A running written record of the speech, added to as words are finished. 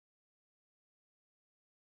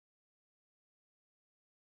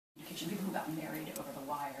education, people who got married over the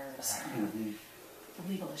wires, the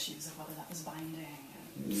legal issues of whether that was binding,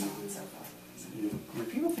 and so on and so forth. So. Yeah.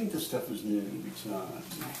 People think this stuff is new. It's not.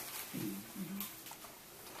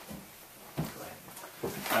 Right.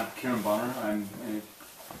 I'm Kieran Bonner. I'm a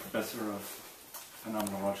professor of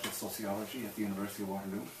phenomenological sociology at the University of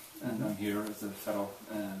Waterloo, and I'm here as a fellow,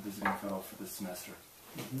 visiting fellow for this semester.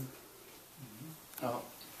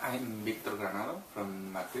 I'm Victor Granado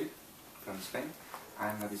from Madrid, from Spain.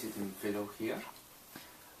 I'm a visiting fellow here,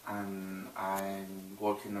 and I'm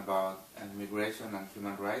working about immigration and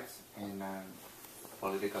human rights in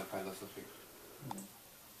political philosophy.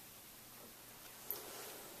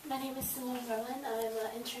 My name is Simone Merlin.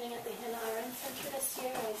 I'm interning at the Hannah Arendt Center this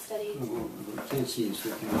year. I studied... I can't see you, so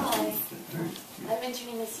I can't Hi. see. I'm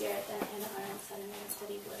interning this year at the Hannah Arendt Center. I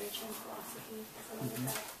studied literature and philosophy. Something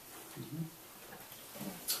like that.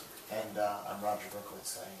 And I'm Roger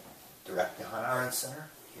Berkowitz. I direct the Hannah Arendt Center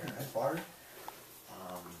here at Bard.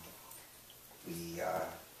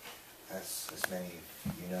 As many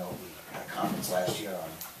of you know, we had a conference last year on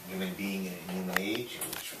human being in a human age, in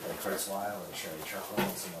which Ray Kurzweil and Sherry Turkle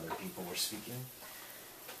and some other people were speaking.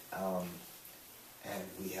 And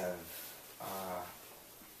we have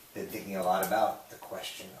been thinking a lot about the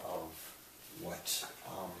question of what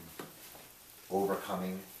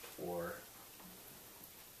overcoming or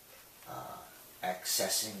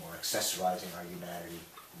accessing or accessorizing our humanity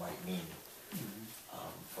might mean.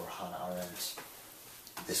 For Hannah Arendt,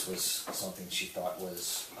 this was something she thought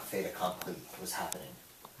was a fait accompli, was happening.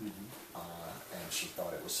 And she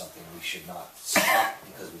thought it was something we should not stop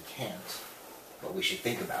because we can't, but we should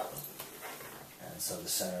think about. And so the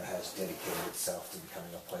center has dedicated itself to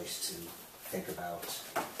becoming a place to think about,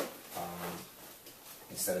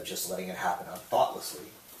 instead of just letting it happen unthoughtlessly,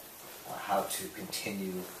 how to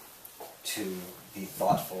continue to be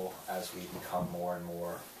thoughtful as we become more and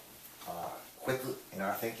more quick in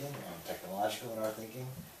our thinking and technological in our thinking,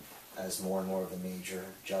 as more and more of the major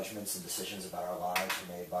judgments and decisions about our lives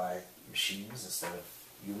are made by machines instead of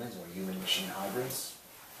humans, or human-machine hybrids.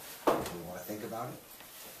 We want to think about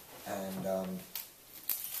it. And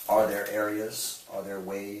are there areas, are there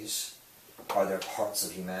ways, are there parts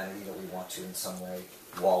of humanity that we want to in some way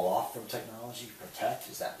wall off from technology, protect?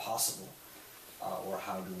 Is that possible? Or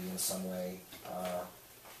how do we in some way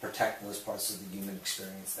protect those parts of the human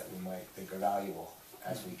experience that we might think are valuable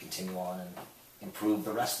as we continue on and improve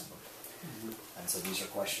the rest of them? And so these are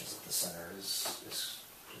questions that the center is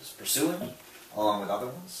pursuing, along with other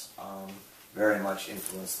ones, very much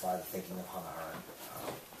influenced by the thinking of Hannah Arendt.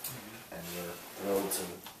 And we're thrilled to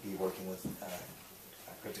be working with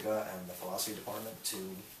Kritika and the philosophy department to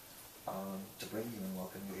bring you and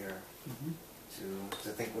welcome you here to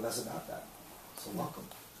think with us about that. So welcome.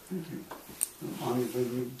 Thank you. I'm honored for the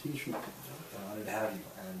invitation. I'm honored to have you.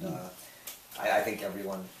 And I think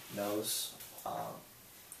everyone knows,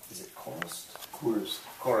 is it Chorost?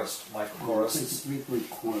 Chorost, Michael Chorost. It's Greek word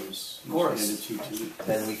chorus. Chorost.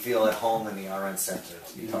 Then we feel at home in the Arendt Center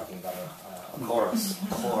to be talking about a chorus.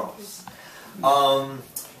 Chorost.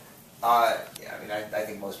 I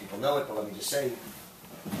think most people know it, but let me just say,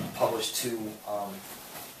 published two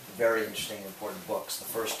very interesting and important books. The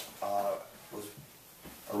first was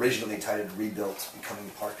originally titled Rebuilt, Becoming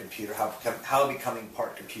Part Computer, How Becoming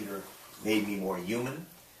Part Computer Made Me More Human,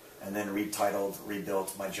 and then retitled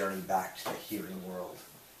Rebuilt, My Journey Back to the Hearing World.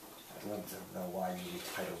 I'd love to know why you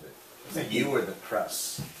retitled it. Was it you or the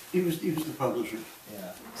press? It was the publisher.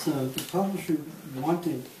 Yeah. So the publisher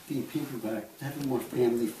wanted the paperback to have a more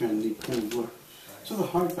family-friendly kind of look. So the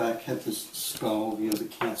hardback had this skull, the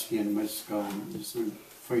cat scan in my skull, and this sort of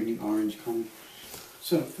frightening orange color.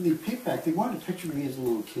 So for the paperback, they wanted to picture me as a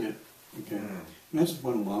little kid. Okay, and I just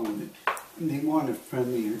went along with it. And they wanted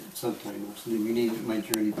friendlier subtitles, so they renamed it My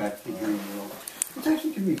Journey Back to the Hearing World, which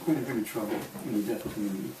actually can be quite a bit of trouble in the deaf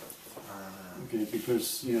community. Okay,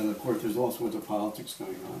 because of course there's all sorts of politics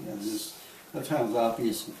going on. And that's how it's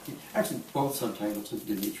obvious. Actually, both subtitles have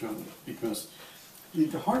given me trouble because the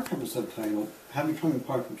hardcover subtitle, How Becoming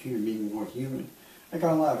Part Computer Being More Human, I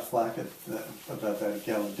got a lot of flack about that at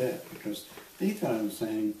Gallaudet because they thought I was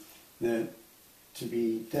saying that to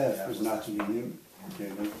be deaf was not to be human.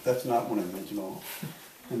 Okay, but that's not what I meant at all.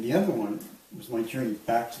 And the other one was My Journey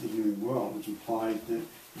Back to the Hearing World, which implied that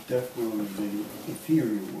the deaf world is an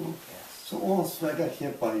inferior world. So I got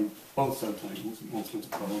hit by both subtitles and all sorts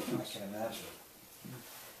of problems. I can imagine.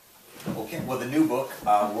 Okay, well the new book,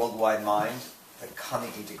 Worldwide Mind, The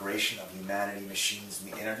Coming Integration of Humanity, Machines,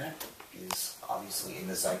 and the Internet, is obviously in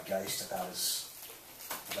the zeitgeist about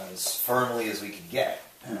as firmly as we could get,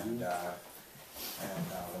 and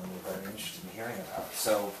one we're very interested in hearing about.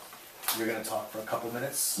 So you're going to talk for a couple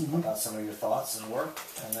minutes about some of your thoughts and work,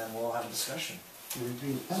 and then we'll have a discussion.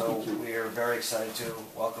 So we're very excited to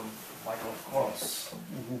welcome Michael Chorost.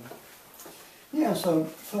 Yeah, so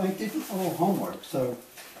I did a little homework. So,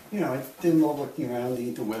 I did a little looking around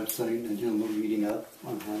the website and did a little reading up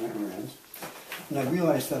on Hannah Arendt. And I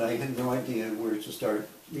realized that I had no idea where to start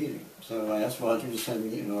reading. So I asked Roger to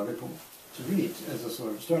send me an article to read as a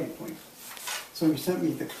sort of starting point. So he sent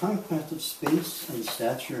me The Conquest of Space and the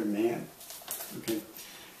Stature of Man. Okay.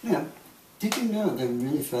 Now, did you know that I'm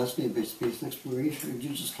really fascinated by space exploration, or did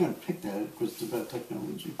you just kind of pick that because it's about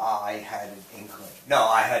technology? I had an inkling. No,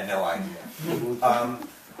 I had no idea.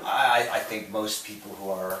 I think most people who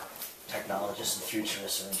are technologists and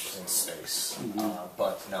futurists are interested in space.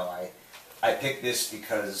 But no, I picked this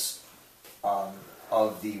because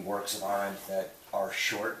of the works of Arendt that are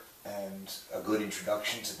short and a good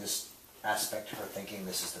introduction to this aspect of her thinking.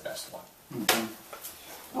 This is the best one.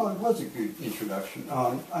 Well, it was a good introduction.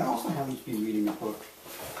 I also happen to be reading a book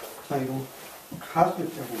titled Cosmic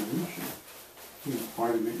Evolution. Here's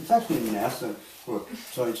part of it. It's actually a NASA book,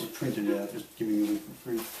 so I just printed it out, just giving it for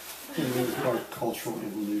free. It's called Cultural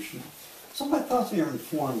Evolution. So my thoughts are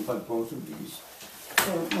informed by both of these.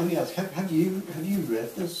 So let me ask, have you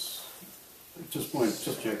read this? Just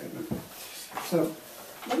checking. Okay. So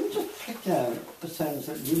let me just pick out a sentence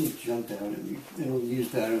that really jumped out at me, and we'll use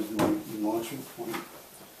that as my launching point.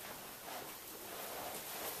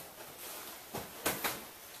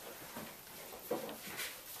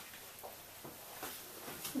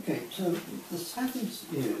 Okay, so the sentence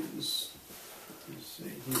is, let's see,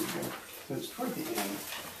 here we go. So it's toward the end.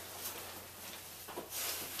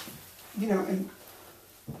 And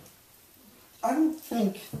I don't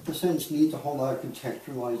think the sentence needs a whole lot of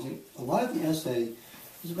contextualizing. A lot of the essay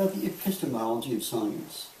is about the epistemology of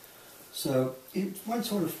science. So it went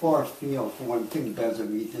sort of far afield for one thing about as I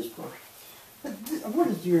read this book. But I want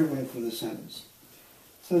to zero in from the sentence.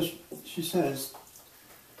 So she says,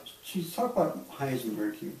 she's talking about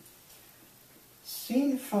Heisenberg here.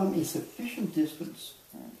 Seen from a sufficient distance,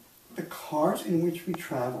 the cars in which we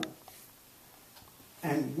travel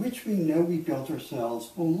and which we know we built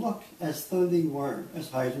ourselves will look as though they were, as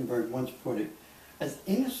Heisenberg once put it, as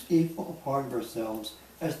inescapable a part of ourselves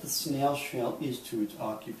as the snail shell is to its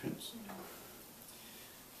occupants.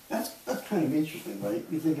 That's kind of interesting, right?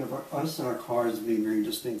 We think of us and our cars as being very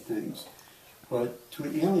distinct things. But to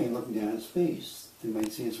an alien looking down at space, they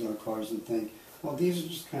might see us in our cars and think, well, these are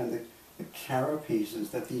just kind of the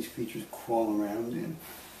carapaces that these creatures crawl around in.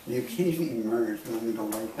 They occasionally emerge and then they go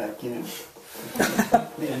right back in.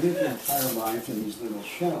 They live their entire lives in these little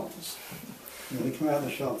shells. And when they come out of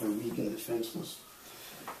the shell, they're weak and defenseless.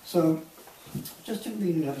 So, just to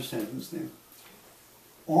read another sentence there.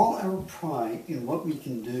 All our pride in what we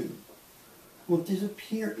can do will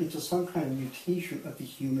disappear into some kind of mutation of the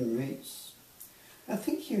human race. I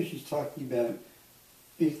think here she's talking about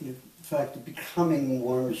basically the fact of becoming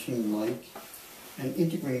more machine-like and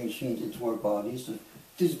integrating machines into our bodies, and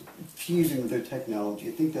just fusing with their technology.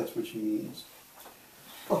 I think that's what she means.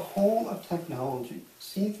 The whole of technology,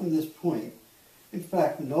 seen from this point, in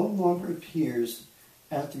fact, no longer appears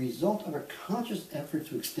as the result of a conscious effort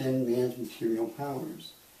to extend man's material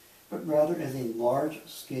powers, but rather as a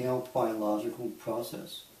large-scale biological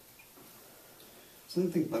process. So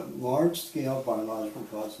think about large-scale biological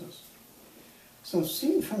process. So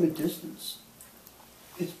seen from a distance,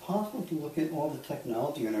 it's possible to look at all the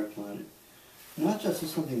technology on our planet, not just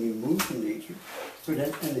as something removed from nature, but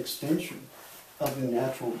as an extension of the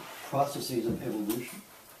natural processes of evolution.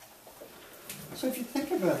 So if you think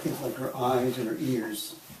about things like our eyes and our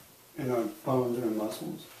ears, and our bones and our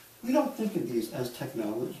muscles, we don't think of these as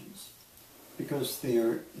technologies, because they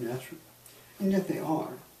are natural. And yet they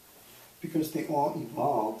are, because they all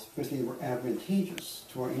evolved because they were advantageous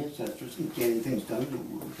to our ancestors in getting things done in the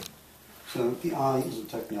world. So the eye is a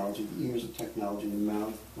technology, the ear is a technology, the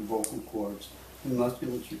mouth, the vocal cords, the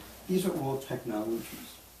musculature. These are all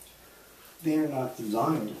technologies. They are not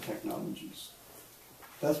designed technologies.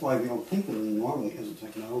 That's why we don't think of them normally as a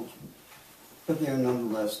technology. But they are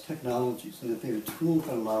nonetheless technologies, and that they are tools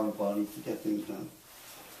that allow our body to get things done.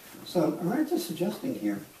 So Arendt is suggesting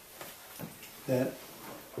here that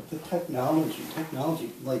the technology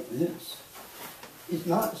like this, is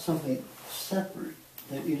not something separate,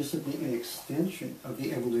 that it is simply an extension of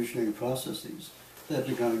the evolutionary processes that have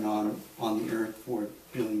been going on the Earth for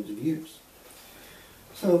billions of years.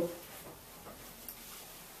 So,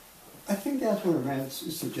 I think that's what Arendt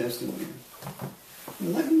is suggesting here.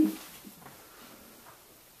 Let me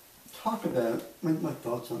talk about my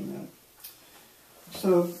thoughts on that.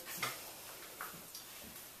 So,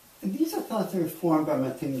 And these are thoughts that are formed by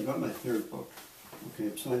my thinking about my third book.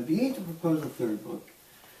 Okay, so I'm beginning to propose a third book,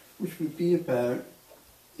 which would be about,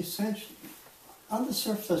 essentially, on the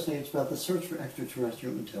surface I say it's about the search for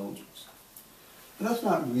extraterrestrial intelligence. But that's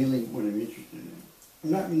not really what I'm interested in.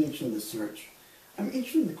 I'm not really interested in the search. I'm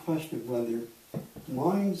interested in the question of whether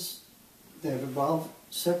minds that have evolved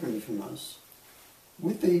separately from us,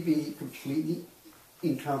 would they be completely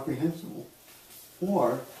incomprehensible?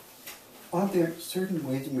 Or are there certain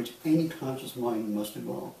ways in which any conscious mind must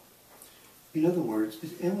evolve? In other words,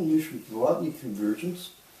 is evolution broadly convergent?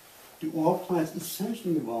 Do all plants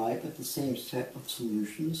essentially arrive at the same set of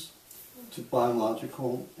solutions to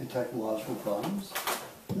biological and technological problems?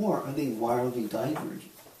 Or are they wildly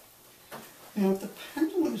divergent? Now, the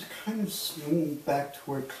pendulum is kind of swinging back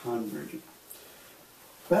toward convergent.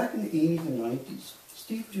 Back in the 80s and 90s,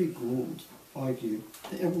 Steve J. Gould argued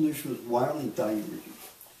that evolution was wildly divergent.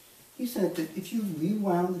 He said that if you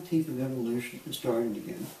rewound the tape of evolution and started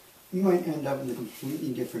again, you might end up with a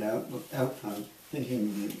completely different outcome than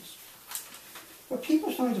human beings. But people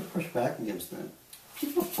are starting to push back against that.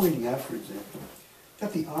 People are pointing out, for example,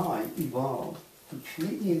 that the eye evolved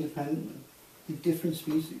completely independently in different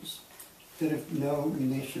species that have no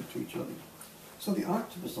relationship to each other. So the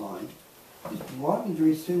octopus eye is broadly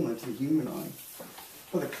very similar to the human eye,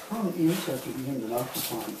 but a common ancestor of the human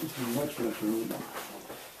octopus is much, much earlier.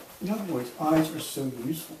 In other words, eyes are so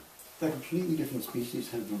useful that completely different species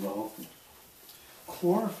have evolved.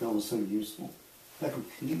 Chlorophyll is so useful that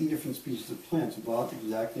completely different species of plants evolved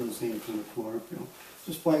exactly the same kind of chlorophyll,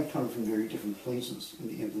 despite coming from very different places in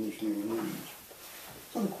the evolutionary lineage.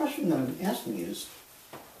 So the question that I'm asking is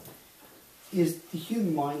the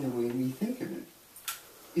human mind the way we think of it?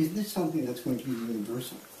 Is this something that's going to be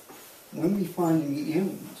universal? When we finally meet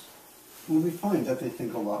aliens, will we find that they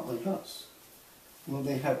think a lot like us? Will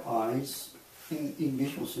they have eyes in a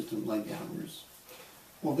visual system like ours?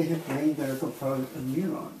 Will they have brains that are composed of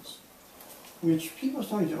neurons? Which people are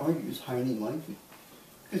starting to argue is highly likely.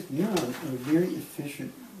 Because neurons are a very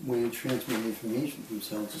efficient way of transmitting information from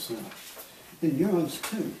cell to cell. And neurons,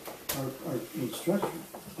 too, are in structure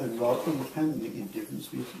that evolve independently in different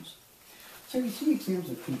species. So you see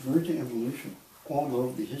examples of convergent evolution all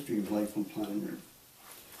over the history of life on planet Earth.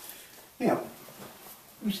 Now,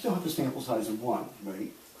 we still have the sample size of one,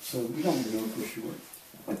 right? So we don't know for sure.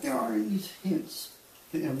 But there are these hints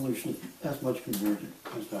that evolution is as much convergent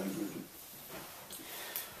as divergent.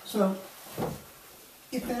 So,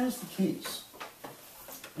 if that is the case,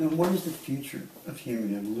 then what is the future of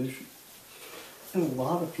human evolution? And a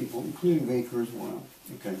lot of people, including Ray Kurzweil,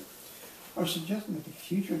 are suggesting that the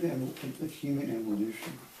future of human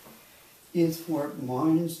evolution is for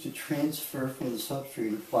minds to transfer from the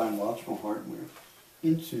substrate of biological hardware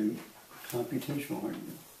into computational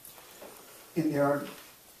hardware. And there are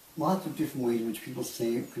lots of different ways in which people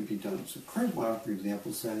say it could be done. So Kurzweil, for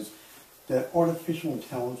example, says that artificial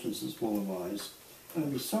intelligences will arise and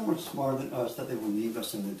will be so much smarter than us that they will leave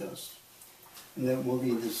us in the dust. And that will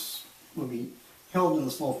be held in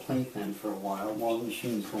this little playpen for a while the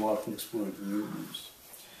machines go off and explore the universe.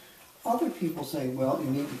 Other people say, well, it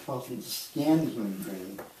may be possible to scan the human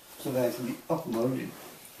brain so that it can be uploaded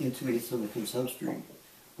into a silicon substrate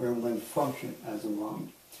where it will then function as a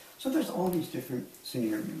mind. So there's all these different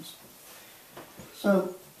scenarios.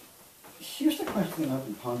 So here's the question that I've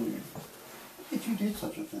been pondering. If you did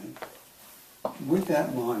such a thing, would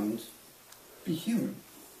that mind be human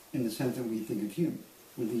in the sense that we think of human?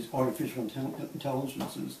 Would these artificial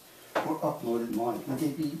intelligences or uploaded minds, would they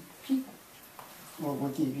be people? Or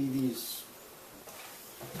would they be these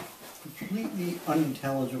completely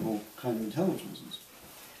unintelligible kind of intelligences?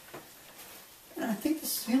 And I think the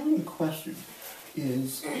salient question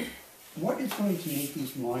is, what is going to make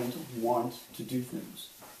these minds want to do things?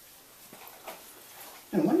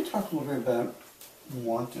 Now, let me talk a little bit about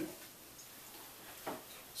wanting.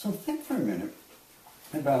 So think for a minute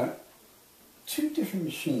about two different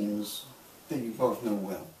machines that you both know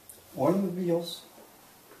well. Automobiles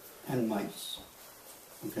and mice.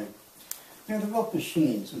 Okay? Now, they're both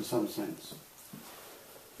machines in some sense.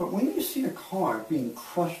 But when you see a car being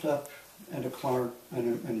crushed up at a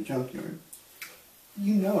junkyard,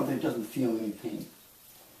 you know that it doesn't feel any pain.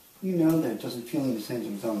 You know that it doesn't feel any sense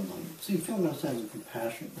of its own life. So you feel no sense of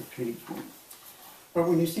compassion or pity for it. But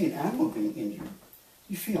when you see an animal being injured,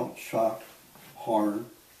 you feel shock, horror,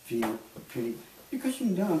 fear, pity, because you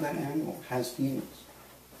know that animal has feelings.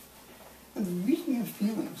 And the reason we have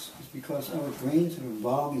feelings is because our brains have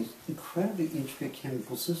evolved these incredibly intricate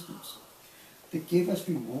chemical systems that give us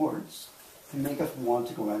rewards and make us want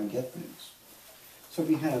to go out and get things. So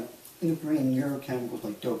we have in the brain neurochemicals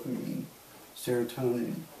like dopamine,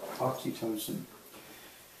 serotonin, oxytocin.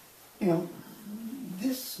 You know,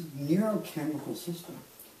 this neurochemical system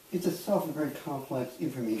is itself a very complex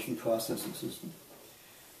information processing system.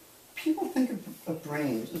 People think of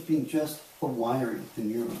brains as being just the wiring of the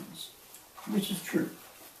neurons, which is true.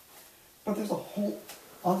 But there's a whole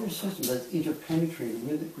other system that's interpenetrated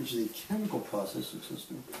with it, which is a chemical processing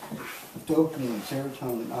system. Dopamine,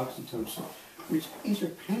 serotonin, and oxytocin, which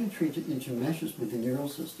interpenetrates and intermeshes with the neural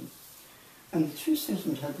system. And the two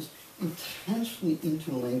systems have this intensely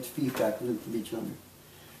interlinked feedback loop with each other.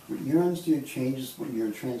 What neurons do changes what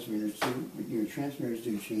neurotransmitters do. What neurotransmitters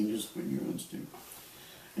do changes what neurons do.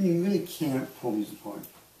 And you really can't pull these apart.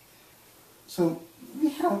 So we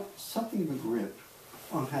have something of a grip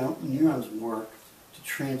on how neurons work to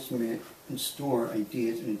transmit and store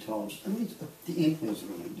ideas and intelligence, at least the inklings of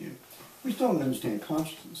an idea. We still don't understand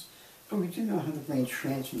consciousness, but we do know how the brain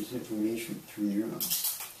transmits information through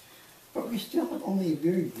neurons. But we still have only a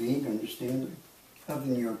very vague understanding of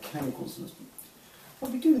the neurochemical system.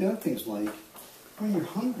 But we do know things like when you're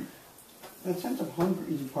hungry, that sense of hunger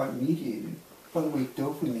is in part mediated by the way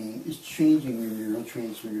dopamine is changing your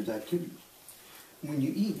neurotransmitters' activities. When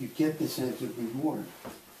you eat, you get the sense of reward.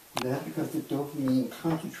 That's because the dopamine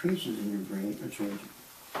concentrations in your brain are changing.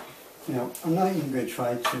 Now, I'm not even going to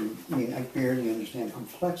try to, I barely understand the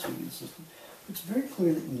complexity of the system. It's very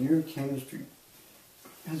clear that neurochemistry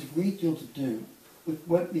has a great deal to do with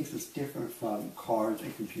what makes us different from cars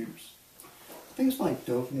and computers. Things like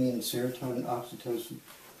dopamine, serotonin, oxytocin,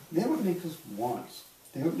 they don't make us want.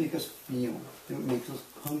 They don't make us feel. They don't make us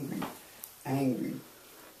hungry, angry,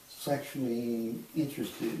 sexually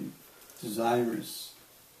interested, desirous,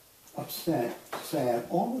 upset, sad.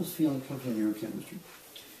 All those feelings come from neurochemistry.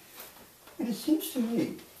 And it seems to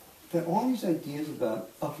me that all these ideas about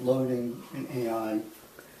uploading an AI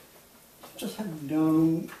just have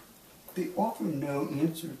they offer no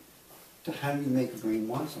answer to how you make a brain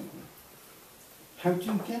want something. How do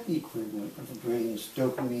you get the equivalent of the brain's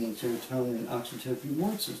dopamine, serotonin, and oxytocin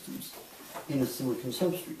reward systems in a silicon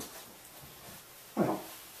substrate? Well,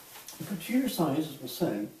 the computer scientists will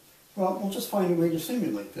say, well, we'll just find a way to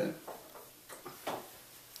simulate that.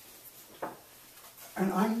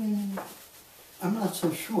 And I'm not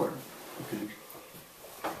so sure. Okay.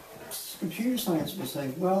 Computer science will say,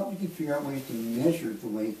 well, you can figure out ways to measure the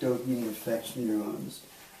way dopamine affects neurons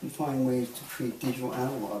and find ways to create digital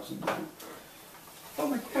analogs of that. But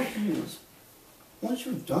my question is, once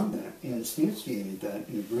you've done that and instantiated that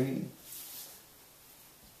in the brain,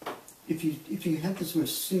 if you have this sort of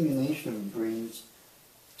simulation of the brain's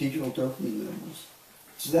digital dopamine levels,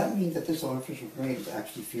 does that mean that this artificial brain is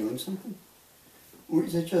actually feeling something? Or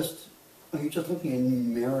is it are you just looking at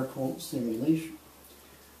numerical simulation?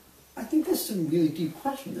 I think this is a really deep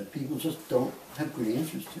question that people just don't have good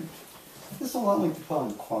answers to. This is a lot like the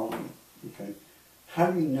problem of quality. Okay? How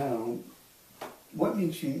do we know what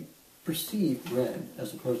makes you perceive red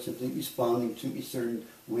as opposed to responding to a certain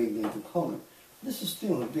wavelength of color? This is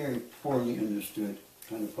still a very poorly understood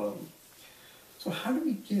kind of problem. So how do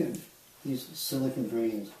we give these silicon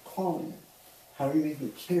brains quality? How do we make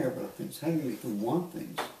them care about things? How do we make them want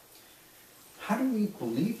things? How do we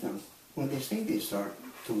believe them when they say they start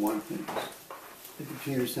to want things? The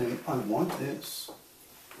computer's saying, I want this.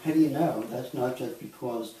 How do you know that's not just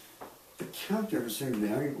because the counter of a certain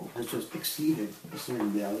variable has just exceeded a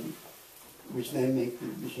certain value, which then make the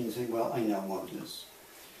machine say, well, I now want this.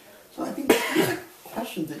 So I think these are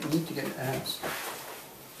questions that need to get asked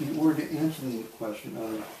in order to answer the question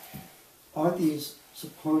of, are these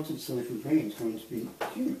supposed silicon brains going to be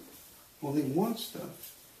human? Well, they want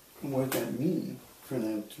stuff. And what does that mean for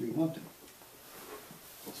them to be wanted?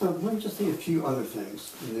 So let me just say a few other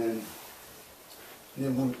things, and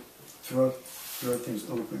then we'll throw things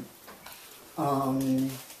open.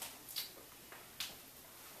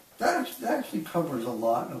 That actually covers a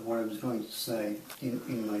lot of what I was going to say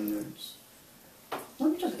in my notes.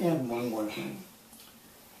 Let me just add one more thing.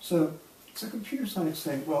 So computer science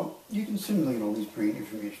say, well, you can simulate all these brain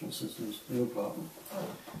informational systems, no problem.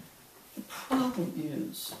 The problem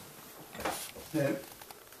is that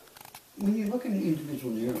when you look at an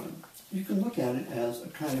individual neuron, you can look at it as a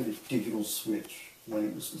kind of a digital switch, like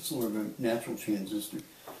it's sort of a natural transistor.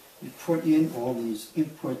 You put in all these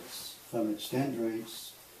inputs from its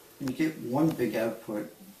dendrites, and you get one big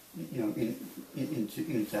output, into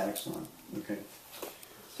its axon. Okay,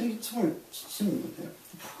 so you can sort of simulate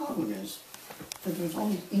that. The problem is that there's all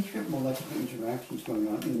these intricate molecular interactions going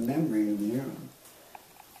on in the membrane of the neuron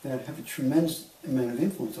that have a tremendous amount of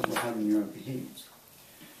influence over how the neuron behaves.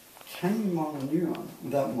 Can you model a neuron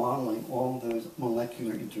without modeling all of those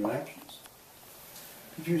molecular interactions?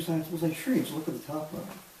 Computer science will say, sure, you just look at the top level.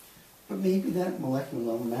 But maybe that molecular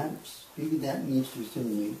level matters. Maybe that needs to be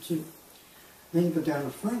stimulated too. Then you go down a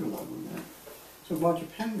further level than that. So Roger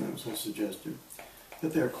Penrose has suggested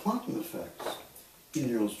that there are quantum effects in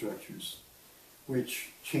neural structures which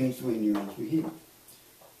change the way neurons behave.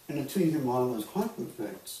 And until you can model those quantum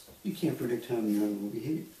effects, you can't predict how a neuron will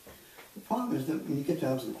behave. The problem is that when you get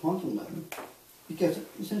down to the quantum level, it gets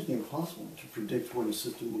essentially impossible to predict what a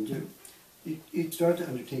system will do. It starts to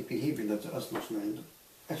undertake behavior that to us looks random.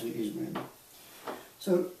 Actually is random.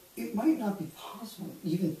 So it might not be possible,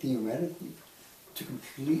 even theoretically, to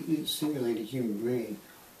completely simulate a human brain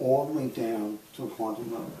all the way down to a quantum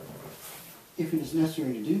level. If it is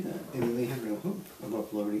necessary to do that, then we may have no hope of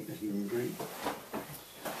uploading a human brain.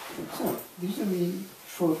 So these are the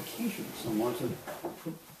provocations I want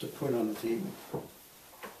to put on the table.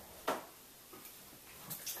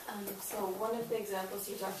 So one of the examples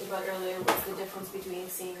you talked about earlier was the difference between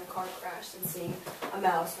seeing a car crash and seeing a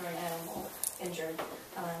mouse or an animal injured.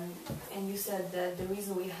 And you said that the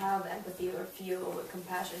reason we have empathy or feel with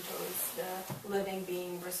compassion towards the living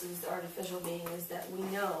being versus the artificial being is that we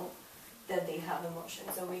know that they have emotions,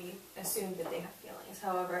 so we assume that they have feelings.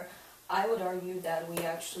 However, I would argue that we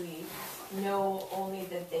actually know only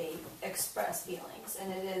that they express feelings,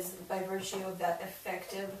 and it is by virtue of that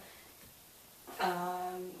effective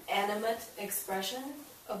animate expression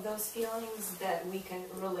of those feelings that we can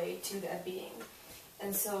relate to that being.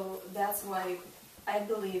 And so that's why I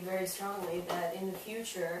believe very strongly that in the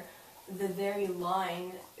future, the very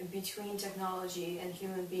line between technology and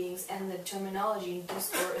human beings and the terminology and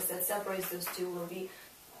discourse that separates those two will be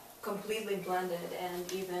completely blended,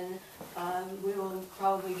 and even we will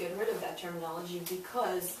probably get rid of that terminology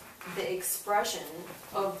because the expression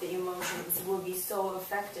of the emotions will be so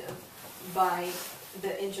effective by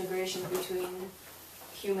the integration between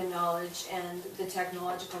human knowledge and the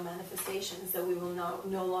technological manifestations that we will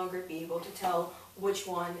no longer be able to tell which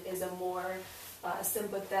one is a more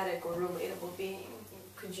sympathetic or relatable being.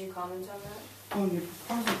 Could you comment on that? Well, you're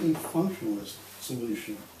proposing a functionalist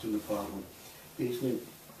solution to the problem. Basically,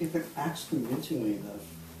 if it acts convincingly enough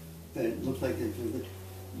that it looks like it,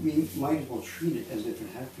 we might as well treat it as if it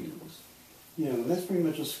had feelings. You know, that's pretty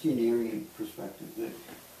much a Skinnerian perspective, that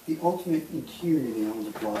the ultimate interior of the animal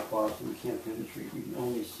is a black box that we can't penetrate. We can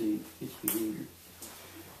only see its behavior.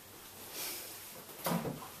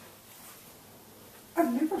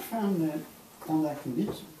 I've never found that all that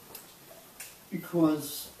convincing,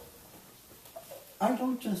 because I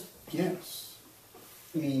don't just guess.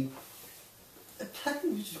 I mean,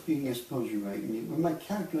 technically speaking, I suppose you're right. I mean, when my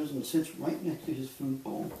cat goes and sits right next to his food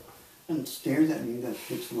bowl and stares at me with that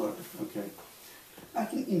fixed look, okay, I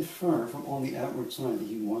can infer from all the outward signs that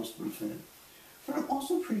he wants to be fed. But I'm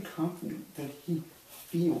also pretty confident that he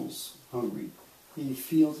feels hungry. He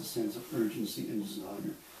feels a sense of urgency and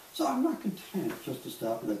desire. So I'm not content just to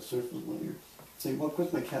stop at that surface layer. Say, well, of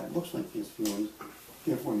course my cat looks like he has feelings,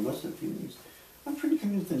 therefore he must have feelings. I'm pretty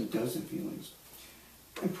convinced that he does have feelings.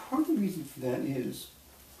 And part of the reason for that is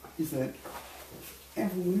that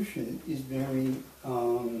evolution is very,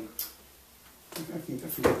 I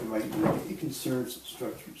forget the right word, it conserves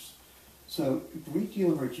structures. So a great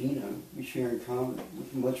deal of our genome we share in common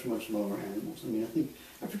with much, much lower animals. I mean,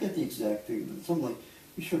 I forget the exact figure, but something like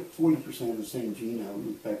we share 40% of the same genome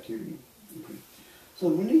with bacteria. Okay. So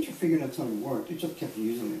when nature figured out something worked, it just kept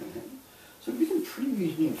using it. So we can pretty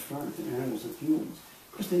easily infer that animals have feelings,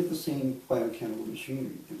 because they have the same biochemical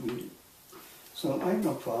machinery that we do. So I have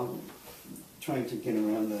no problem trying to get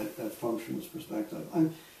around that functionalist perspective.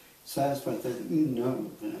 I'm satisfied that we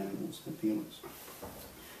know that animals have feelings.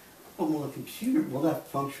 But will a computer, will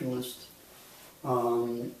that functionalist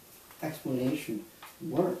explanation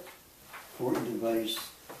work for a device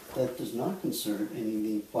that does not conserve any of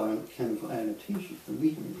the biochemical adaptations that we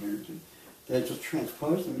have inherited, that just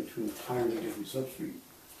transpose them into an entirely different substrate?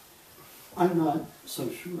 I'm not so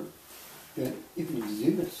sure that if it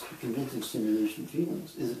exhibits a convincing simulation of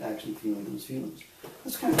feelings, is it actually feeling those feelings?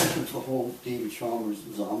 That's kind of different to the whole David Chalmers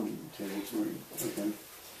zombie territory. Okay?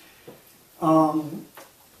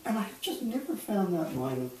 And I've just never found that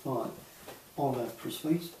line of thought all that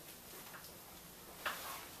persuasive.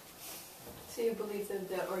 So you believe that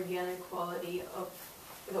the organic quality of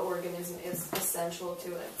the organism is essential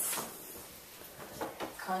to its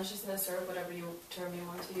consciousness, or whatever term you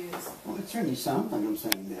want to use? Well, it certainly sounds like I'm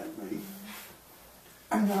saying that, right?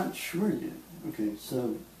 I'm not sure yet. Okay,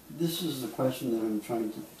 so this is the question that I'm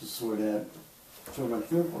trying to sort out for my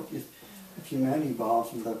third book. If humanity evolves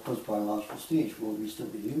from that post-biological stage, will we still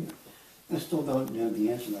be human? I still don't know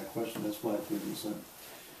the answer to that question. That's why I figured this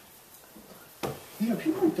out. You know,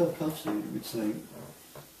 people like Doug Huxley would say,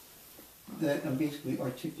 that I'm basically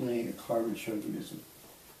articulating a carbon chauvinism.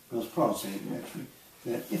 I was probably saying actually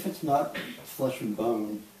that if it's not flesh and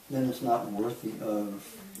bone, then it's not worthy of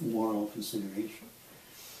moral consideration.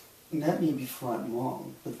 And that may be flat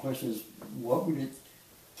wrong, but the question is, what would it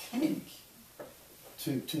take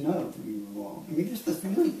to know that we were wrong? I mean, there's this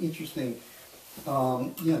really interesting,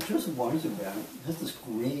 Joseph Weizenbaum has this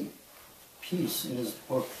great piece in his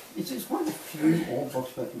book. It's one of the few old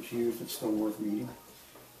books by computers that's still worth reading.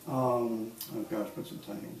 Oh gosh, what's the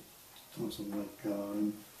title? It's something like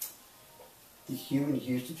The Human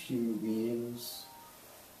Use of Human Beings.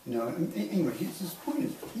 Anyway, his point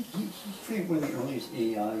is, he created one of the earliest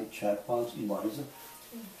AI chatbots, Eliza,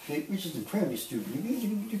 which is incredibly stupid.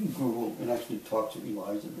 You can Google and actually talk to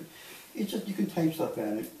Eliza, but it's just, you can type stuff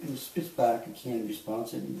at it, and it spits back a canned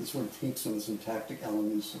response, and it sort of takes some of the syntactic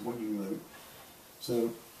elements of what you wrote. So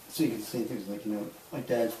you can say things like, my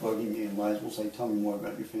dad's bugging me, and Eliza will say, tell me more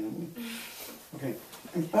about your family. Okay,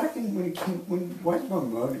 and back in when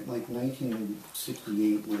Weizenbaum wrote it, like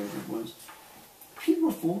 1968, whatever it was, people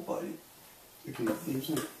were fooled by it. Okay, it was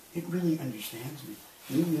like, it really understands me.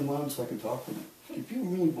 Leave me alone so I can talk to them. And people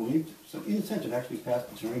really believed it. So in a sense, it actually passed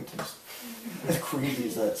the Turing test. As crazy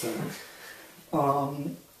as that sounds.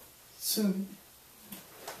 So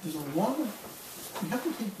there's a lot of, you have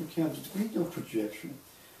to take into account, there's a great deal of projection.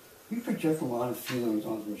 We project a lot of feelings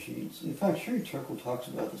onto machines. In fact, Sherry Turkle talks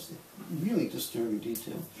about this in really disturbing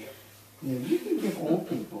detail. You can give old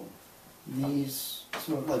people these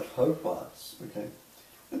sort of like hope bots, okay?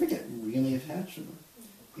 And they get really attached to them.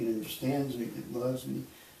 It understands me, it loves me,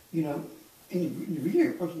 and you read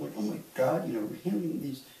your person like, oh my God, we're handling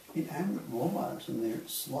these inanimate robots and they're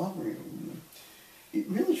slobbering over them. It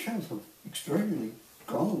really shows how extraordinarily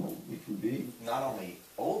gullible we can be. Not only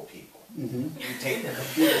old people, Mm-hmm. you take the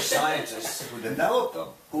computer scientists who develop them,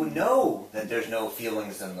 who know that there's no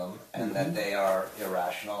feelings in them and that they are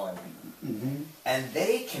irrational, and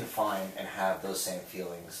they can find and have those same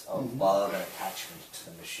feelings of love and attachment to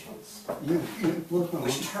the machines.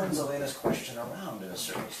 Which turns Elena's question around in a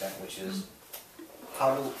certain extent, which is,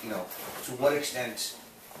 how do, to what extent,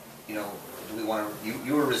 do we want to,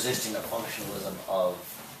 you were resisting the functionalism of,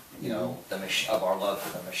 of our love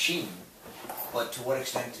for the machine. But to what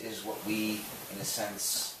extent is what we, in a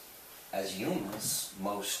sense, as humans,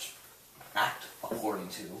 most act according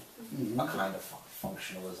to a kind of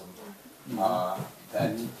functionalism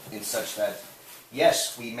that, in such that,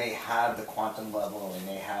 yes, we may have the quantum level, and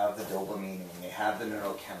we may have the dopamine, and we may have the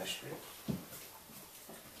neurochemistry,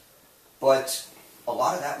 but a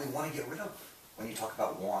lot of that we want to get rid of when you talk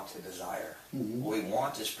about want and desire. What we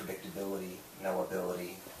want is predictability,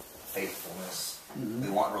 knowability, faithfulness. We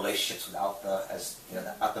want relationships without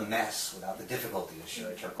without the mess, without the difficulty, as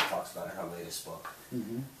Sherry Turkle talks about in her latest book.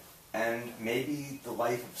 And maybe the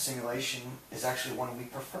life of simulation is actually one we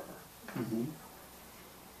prefer.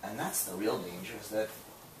 And that's the real danger, is that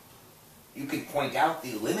you can point out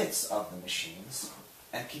the limits of the machines,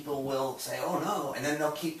 and people will say, oh no, and then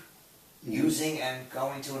they'll keep using and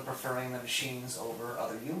going to and preferring the machines over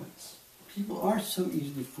other humans. People are so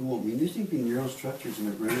easily fooled. I mean, there seem to be neural structures in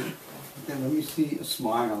the brain that when we see a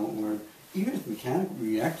smile, or even if mechanical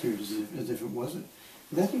reactors as if it wasn't,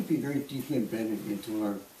 that can be very deeply embedded into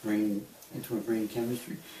our brain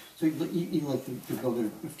chemistry. So even like the builder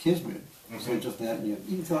of Kismet, so just that,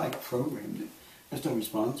 even though I programmed it, I still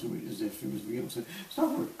respond to it as if it was real. So it's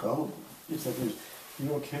not we're gullible. It's that there's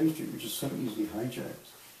neurochemistry which is so easily hijacked.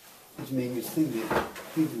 It's making us think that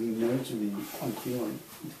we know to be unfeeling,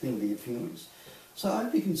 think we get feelings. So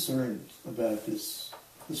I'd be concerned about this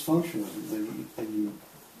functionalism that you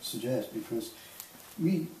suggest, because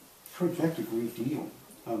we project a great deal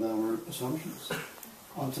of our assumptions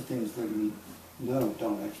onto things that we know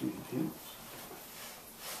don't actually have feelings.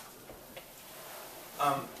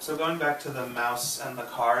 So going back to the mouse and the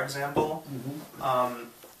car example,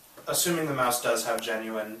 assuming the mouse does have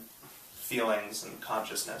genuine feelings and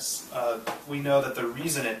consciousness, we know that the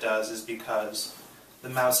reason it does is because the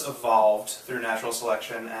mouse evolved through natural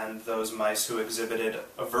selection, and those mice who exhibited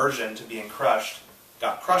aversion to being crushed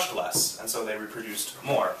got crushed less, and so they reproduced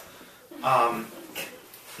more.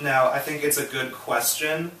 Now, I think it's a good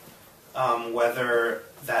question whether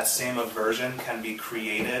that same aversion can be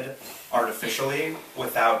created artificially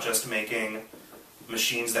without just making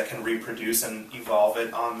machines that can reproduce and evolve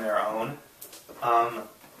it on their own.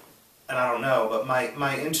 And I don't know, but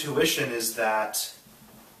my intuition is that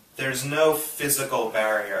there's no physical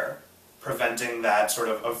barrier preventing that sort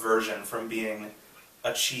of aversion from being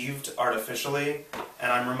achieved artificially.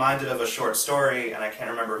 And I'm reminded of a short story, and I can't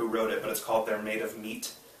remember who wrote it, but it's called They're Made of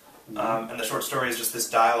Meat, And the short story is just this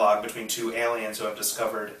dialogue between two aliens who have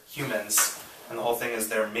discovered humans. And the whole thing is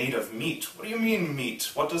they're made of meat. What do you mean meat?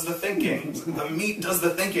 What does the thinking? The meat does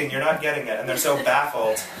the thinking. You're not getting it. And they're so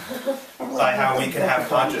baffled by how we can have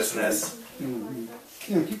consciousness.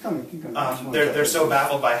 Keep going. They're so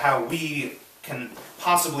baffled by how we can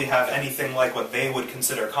possibly have anything like what they would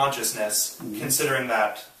consider consciousness, considering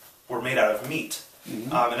that we're made out of meat.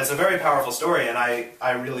 And it's a very powerful story, and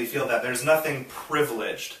I really feel that there's nothing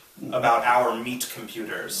privileged about our meat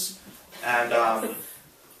computers. And,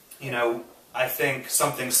 you know, I think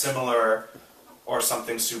something similar or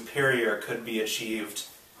something superior could be achieved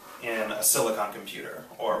in a silicon computer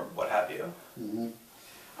or what have you.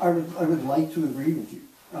 I would like to agree with you.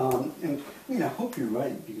 And I mean, I hope you're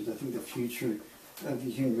right, because I think the future of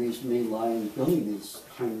the human race may lie in building these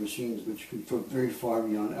kind of machines which could go very far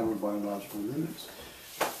beyond our biological limits.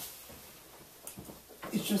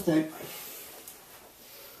 It's just that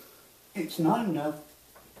it's not enough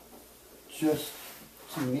just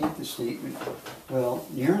to make the statement, well,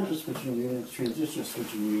 neurons are switching units, transistors are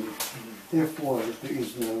switching units, therefore there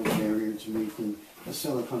is no barrier to making a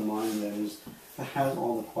silicon mind that has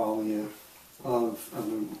all the quality of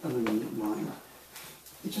a meat mind.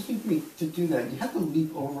 It just seems to me to do that, you have to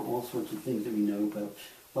leap over all sorts of things that we know about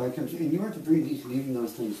biochemistry, and you are at the very least leaving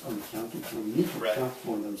those things unaccounted for. We need to account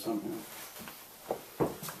for them somehow.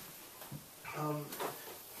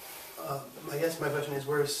 I guess my question is,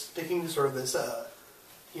 we're sticking to sort of this,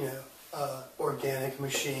 organic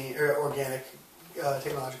machine, or organic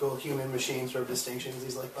technological human machine sort of distinctions,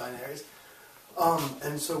 these like binaries.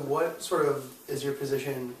 And so what sort of is your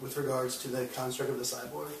position with regards to the construct of the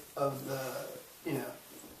cyborg, of the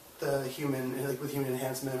human, like with human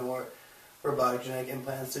enhancement or robotic genetic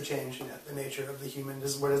implants to change the nature of the human?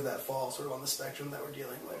 Where does that fall sort of on the spectrum that we're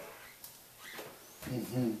dealing with?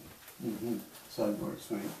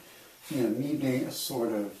 Cyborgs, right? You know, me being a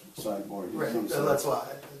sort of cyborg. Right. That's why.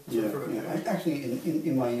 Actually,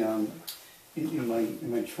 in my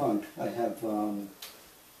trunk, I have 2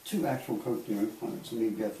 actual cochlear implants. So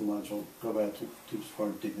maybe after lunch I'll go back to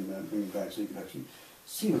start digging them out, bring them back, so you can actually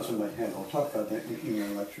see what's in my head. I'll talk about that in your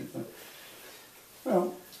lecture.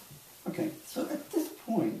 Well, okay. So at this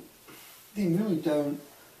point, they really don't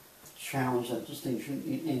challenge that distinction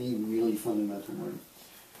in any really fundamental way,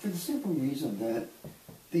 for the simple reason that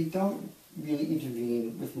they don't really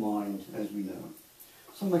intervene with mind as we know it.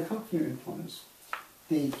 So my cochlear implants,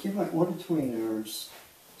 they give my auditory nerves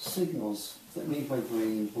signals that make my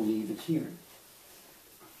brain believe it's hearing.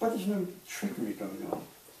 But there's no trickery going on,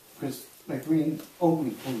 because my brain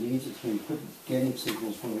always believes it's hearing, but it's getting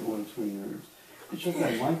signals from the auditory nerves. It's just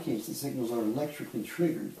that in my case, the signals are electrically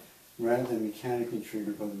triggered rather than mechanically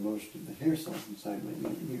triggered by the motion of the hair cells inside my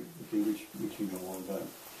ear, okay, which you know all about.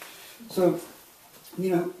 So, you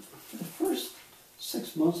know, for the first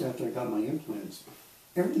 6 months after I got my implants,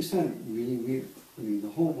 everything sounded really weird. I mean, the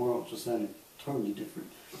whole world just sounded totally different.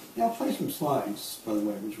 Now, I'll play some slides, by the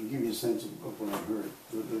way, which will give you a sense of what I heard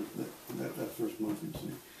that first month or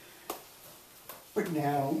two. But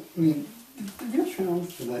now, I mean, the real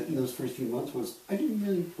challenge for that in those first few months was I didn't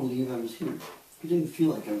really believe I was hearing. I didn't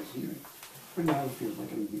feel like I was hearing. But now it feels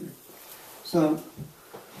like I'm hearing. So,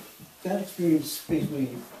 that experience basically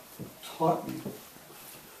taught me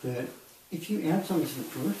that if you add something to the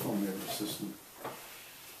peripheral nervous system,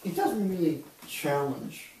 it doesn't really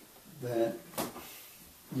challenge that,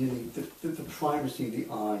 you know, the primacy of the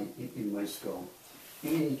eye in my skull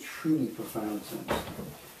in any truly profound sense.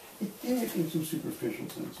 It did it in some superficial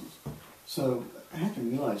senses. So I had to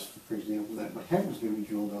realize, for example, that my head was going to be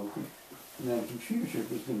drilled open, and that a computer chip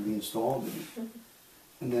was going to be installed in it,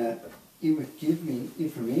 and that it would give me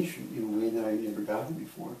information in a way that I had never gotten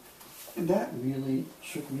before. And that really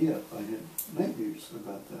shook me up. I had nightmares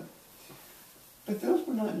about that. But those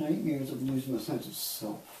were not nightmares of losing a sense of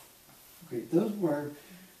self. Okay, those were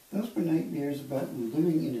nightmares about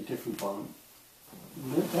living in a different body.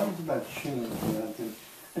 That was about change rather than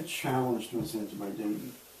a challenge to a sense of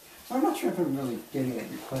identity. So I'm not sure if I'm really getting at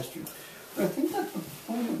your question, but I think that the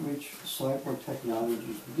point at which cyborg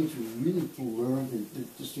technologies begin to really blur the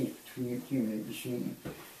distinction between human and machine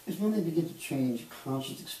is when they begin to change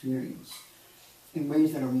conscious experience in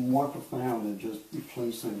ways that are more profound than just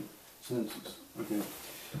replacing senses. Okay.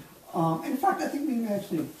 In fact, I think we may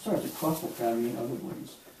actually start to cross that boundary in other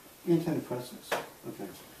ways. Antidepressants. Okay.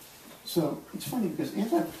 So it's funny because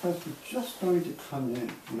antidepressants were just starting to come in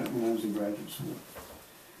when I was in graduate school.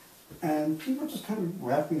 And people were just kind of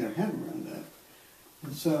wrapping their head around that.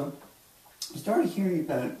 And so I started hearing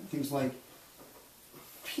about things like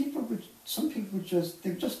some people would just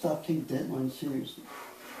stop taking deadlines seriously.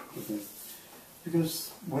 Okay.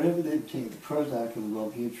 Because whatever they take, the Prozac or the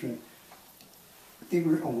Wellbutrin, they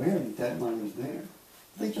were aware that that line was there.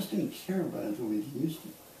 They just didn't care about it the way they used to.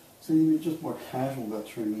 So they were just more casual about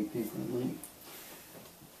turning paper and leaf.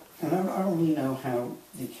 And I don't really know how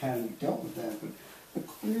the Academy dealt with that, but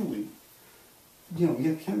clearly, you know, we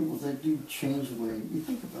have chemicals that do change the way we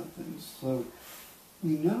think about things. So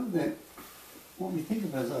we know that what we think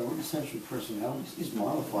of as our essential personalities is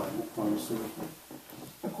modifiable pharmaceutically.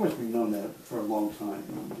 Of course, we've known that for a long time.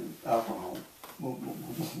 You know, alcohol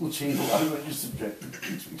will change a lot of your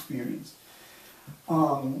subjective experience.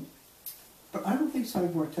 But I don't think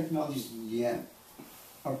cyborg technologies yet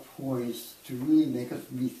are poised to really make us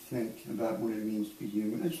rethink about what it means to be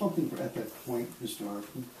human. I just don't think we're at that point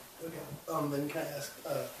historically. Okay. Then can I ask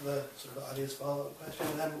the sort of obvious follow-up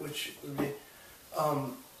question then, which would be,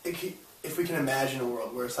 if we can imagine a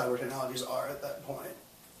world where cyborg technologies are at that point,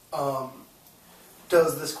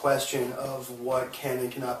 does this question of what can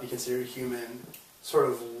and cannot be considered human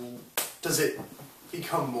does it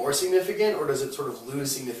become more significant, or does it sort of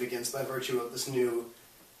lose significance by virtue of this new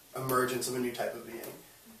emergence of a new type of being?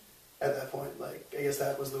 At that point, like, I guess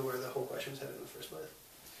that was where the whole question was headed in the first place.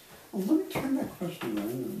 Well, let me turn that question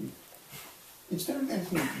around. Instead of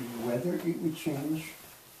asking whether it would change,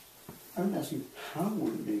 I'm asking how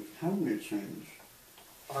would it change?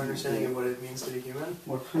 Our understanding of what it means to be human?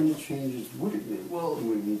 What kind of changes would it make? Well,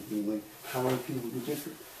 would it mean to be like, how are people be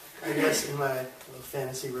different? I guess in my little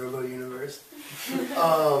fantasy robo universe,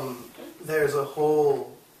 there's a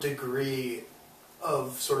whole degree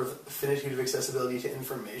of sort of finitude of accessibility to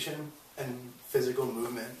information and physical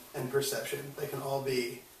movement and perception that can all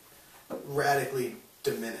be radically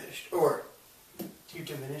diminished. Or do you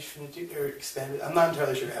diminish finitude or expand it? I'm not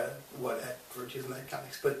entirely sure what verb to use in that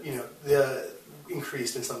context, but you know, the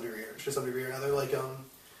increased in some degree, or to some degree or another. Like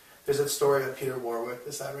there's a story of Peter Warwick,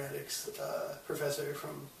 the cybernetics professor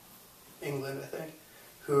from England, I think,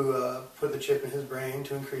 who put the chip in his brain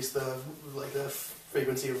to increase the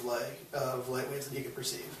frequency of light waves that he could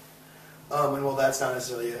perceive. And while that's not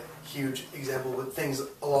necessarily a huge example, but things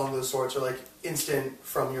along those sorts are like instant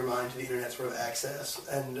from your mind to the internet sort of access,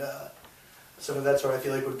 and some of that sort I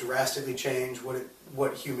feel like would drastically change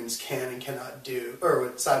what humans can and cannot do, or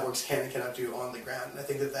what cyborgs can and cannot do on the ground. And I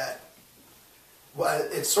think it's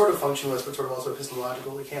sort of functionalist, but sort of also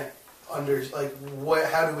epistemological. We can't how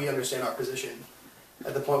do we understand our position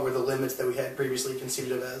at the point where the limits that we had previously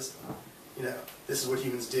conceived of as, you know, this is what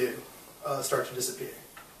humans do, start to disappear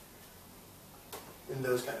in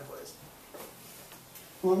those kind of ways.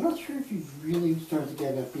 Well, I'm not sure if you really start to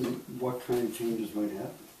get at what kind of changes might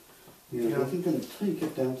happen. You know, I think until you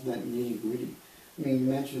get down to that nitty-gritty. I mean, you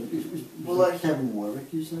mentioned, like Kevin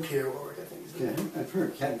Warwick, you said? Peter Warwick, I think. Yeah, I've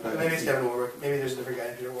heard Kevin. Maybe it's Kevin Warwick. Maybe there's a different guy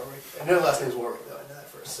named Peter Warwick. I know the last name is Warwick, though. I know that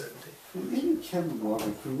for a certainty. Maybe Kevin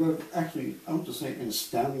Warwick, who wrote, actually, I want to say, an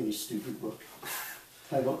astoundingly stupid book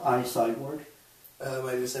titled I, Cyborg.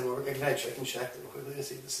 Might be the same Warwick. I can check real quickly to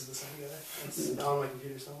see if this is the same guy. It's on my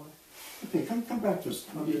computer somewhere. Okay, come back to us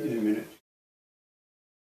in a minute.